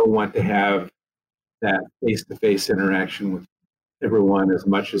still want to have that face-to-face interaction with everyone as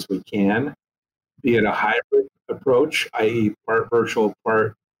much as we can, be it a hybrid approach, i.e. part virtual,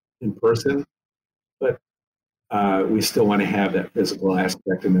 part in person, but we still want to have that physical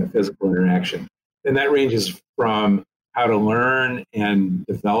aspect and that physical interaction. And that ranges from how to learn and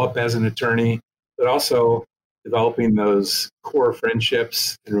develop as an attorney, but also developing those core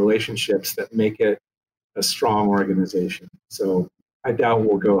friendships and relationships that make it a strong organization. So I doubt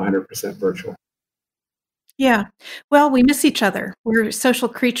we'll go 100% virtual. Yeah. Well, we miss each other. We're social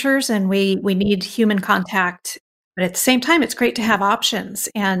creatures and we need human contact. But at the same time, it's great to have options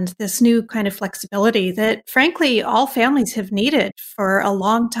and this new kind of flexibility that, frankly, all families have needed for a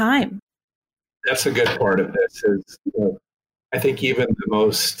long time. That's a good part of this is, I think even the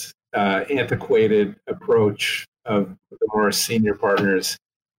most antiquated approach of the more senior partners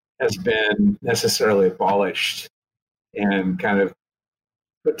has been necessarily abolished and kind of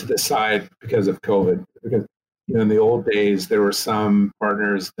put to the side because of COVID. Because in the old days, there were some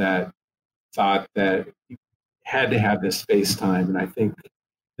partners that thought that you had to have this space time, and I think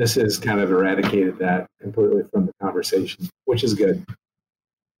this has kind of eradicated that completely from the conversation, which is good.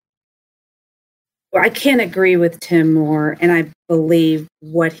 Well, I can't agree with Tim more, and I believe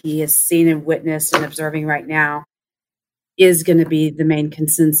what he has seen and witnessed and observing right now is going to be the main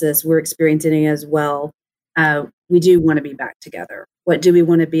consensus we're experiencing as well. We do want to be back together. What do we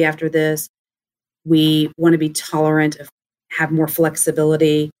want to be after this? We want to be tolerant of, have more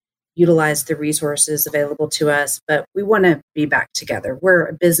flexibility, utilize the resources available to us, but we want to be back together. We're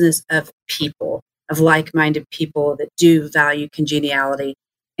a business of people, of like-minded people that do value congeniality.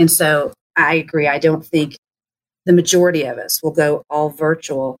 And so I agree. I don't think the majority of us will go all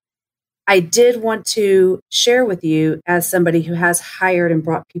virtual. I did want to share with you, as somebody who has hired and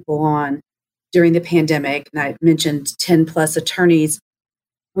brought people on during the pandemic, and I mentioned 10 plus attorneys,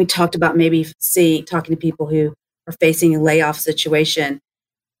 we talked about maybe talking to people who are facing a layoff situation.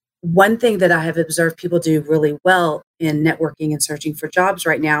 One thing that I have observed people do really well in networking and searching for jobs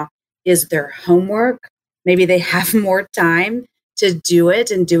right now is their homework. Maybe they have more time to do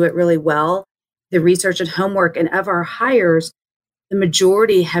it and do it really well. The research and homework, and of our hires, the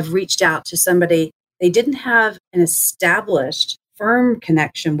majority have reached out to somebody they didn't have an established firm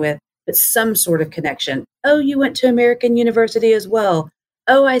connection with, but some sort of connection. Oh, you went to American University as well.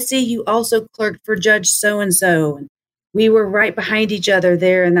 Oh, I see you also clerked for Judge so-and-so. And we were right behind each other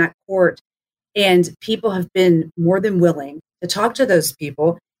there in that court. And people have been more than willing to talk to those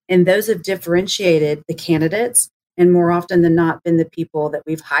people. And those have differentiated the candidates, and more often than not been the people that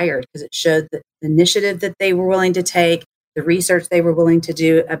we've hired, because it showed the initiative that they were willing to take, the research they were willing to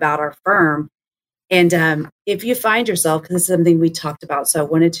do about our firm. And if you find yourself, because this is something we talked about, so I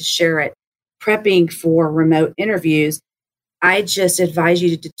wanted to share it, prepping for remote interviews, I just advise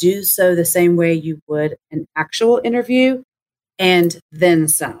you to do so the same way you would an actual interview, and then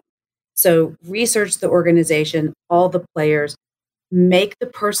some. So research the organization, all the players, make the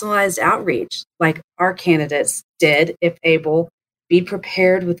personalized outreach like our candidates did, if able, be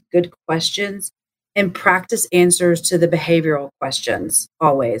prepared with good questions, and practice answers to the behavioral questions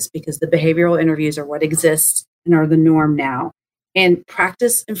always, because the behavioral interviews are what exists and are the norm now. And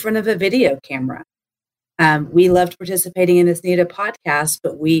practice in front of a video camera. We loved participating in this NEDA podcast,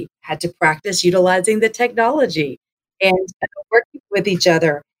 but we had to practice utilizing the technology and working with each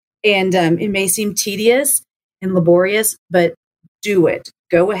other. And it may seem tedious and laborious, but do it.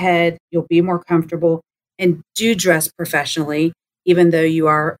 Go ahead. You'll be more comfortable, and do dress professionally, even though you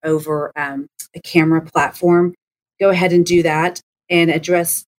are over a camera platform. Go ahead and do that and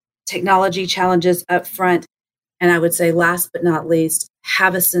address technology challenges up front. And I would say, last but not least,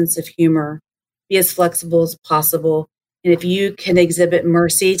 have a sense of humor. Be as flexible as possible. And if you can exhibit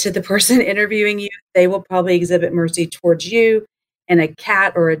mercy to the person interviewing you, they will probably exhibit mercy towards you. And a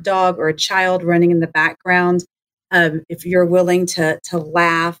cat or a dog or a child running in the background, if you're willing to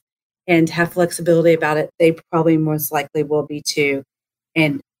laugh and have flexibility about it, they probably most likely will be too.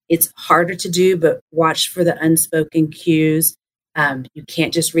 And it's harder to do, but watch for the unspoken cues. You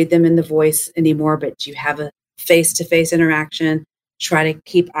can't just read them in the voice anymore, but you have a face-to-face interaction. Try to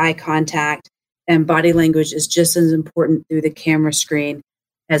keep eye contact, and body language is just as important through the camera screen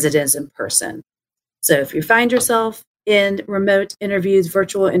as it is in person. So if you find yourself in remote interviews,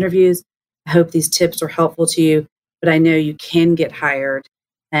 virtual interviews, I hope these tips are helpful to you, but I know you can get hired.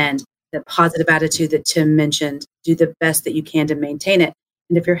 And the positive attitude that Tim mentioned, do the best that you can to maintain it.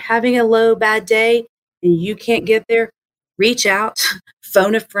 And if you're having a low, bad day and you can't get there, reach out,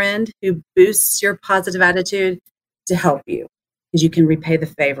 phone a friend who boosts your positive attitude to help you, because you can repay the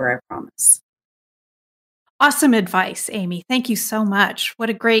favor, I promise. Awesome advice, Amy. Thank you so much. What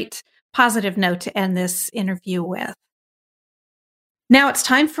a great positive note to end this interview with. Now it's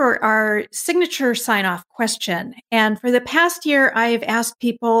time for our signature sign-off question. And for the past year, I've asked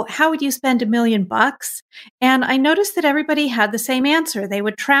people, how would you spend $1 million? And I noticed that everybody had the same answer. They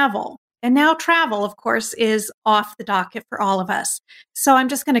would travel. And now travel, of course, is off the docket for all of us. So I'm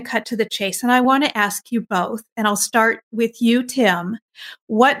just going to cut to the chase. And I want to ask you both, and I'll start with you, Tim.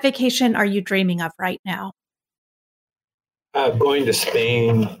 What vacation are you dreaming of right now? Going to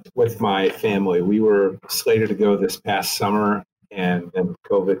Spain with my family. We were slated to go this past summer, and then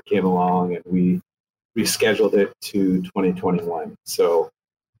COVID came along, and we rescheduled it to 2021. So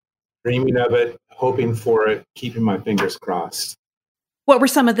dreaming of it, hoping for it, keeping my fingers crossed. What were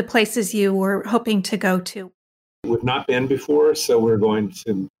some of the places you were hoping to go to? We've not been before, so we're going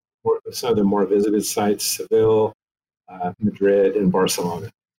to some of the more visited sites, Seville, Madrid, and Barcelona.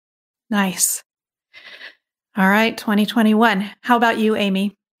 Nice. All right, 2021. How about you,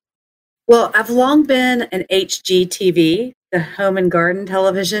 Amy? Well, I've long been an HGTV, the Home and Garden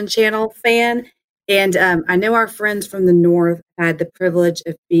Television channel fan. And I know our friends from the North had the privilege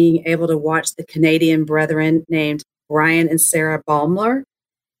of being able to watch the Canadian brethren named Brian and Sarah Baumler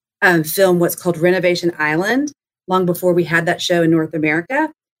film what's called Renovation Island, long before we had that show in North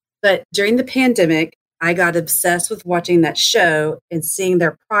America. But during the pandemic, I got obsessed with watching that show and seeing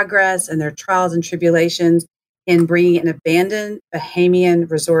their progress and their trials and tribulations in bringing an abandoned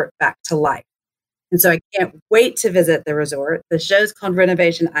Bahamian resort back to life. And so I can't wait to visit the resort. The show's called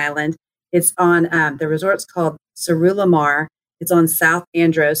Renovation Island. It's on, the resort's called Cerullimar. It's on South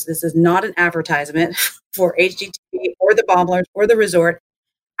Andros. This is not an advertisement for HGTV or the Baumlers or the resort.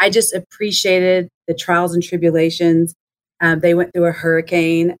 I just appreciated the trials and tribulations. They went through a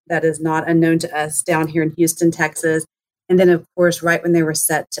hurricane that is not unknown to us down here in Houston, Texas. And then, of course, right when they were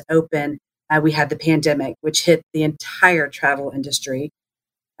set to open, we had the pandemic, which hit the entire travel industry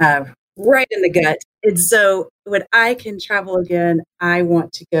right in the gut. And so when I can travel again, I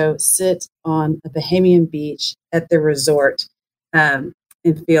want to go sit on a Bahamian beach at the resort and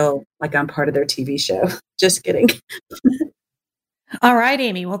feel like I'm part of their TV show. Just kidding. All right,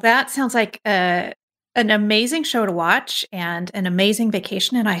 Amy. Well, that sounds like an amazing show to watch and an amazing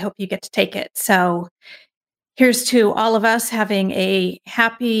vacation, and I hope you get to take it. So here's to all of us having a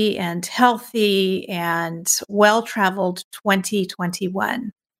happy and healthy and well-traveled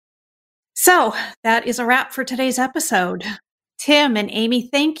 2021. So that is a wrap for today's episode. Tim and Amy,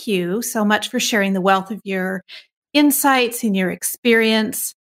 thank you so much for sharing the wealth of your insights and your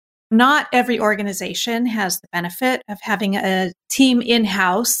experience. Not every organization has the benefit of having a team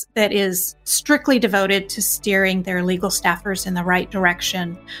in-house that is strictly devoted to steering their legal staffers in the right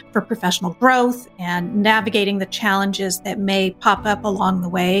direction for professional growth and navigating the challenges that may pop up along the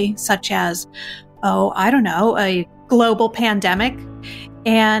way, such as, a global pandemic.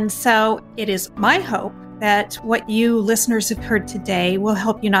 And so it is my hope that what you listeners have heard today will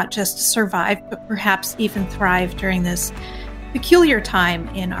help you not just survive, but perhaps even thrive during this peculiar time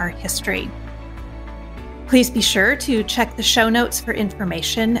in our history. Please be sure to check the show notes for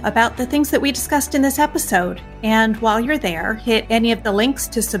information about the things that we discussed in this episode. And while you're there, hit any of the links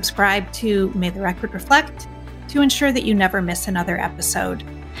to subscribe to May the Record Reflect to ensure that you never miss another episode.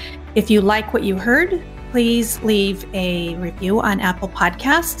 If you like what you heard, please leave a review on Apple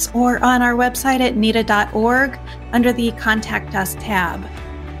Podcasts or on our website at NEDA.org under the Contact Us tab.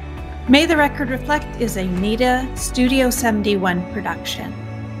 May the Record Reflect is a NEDA Studio 71 production.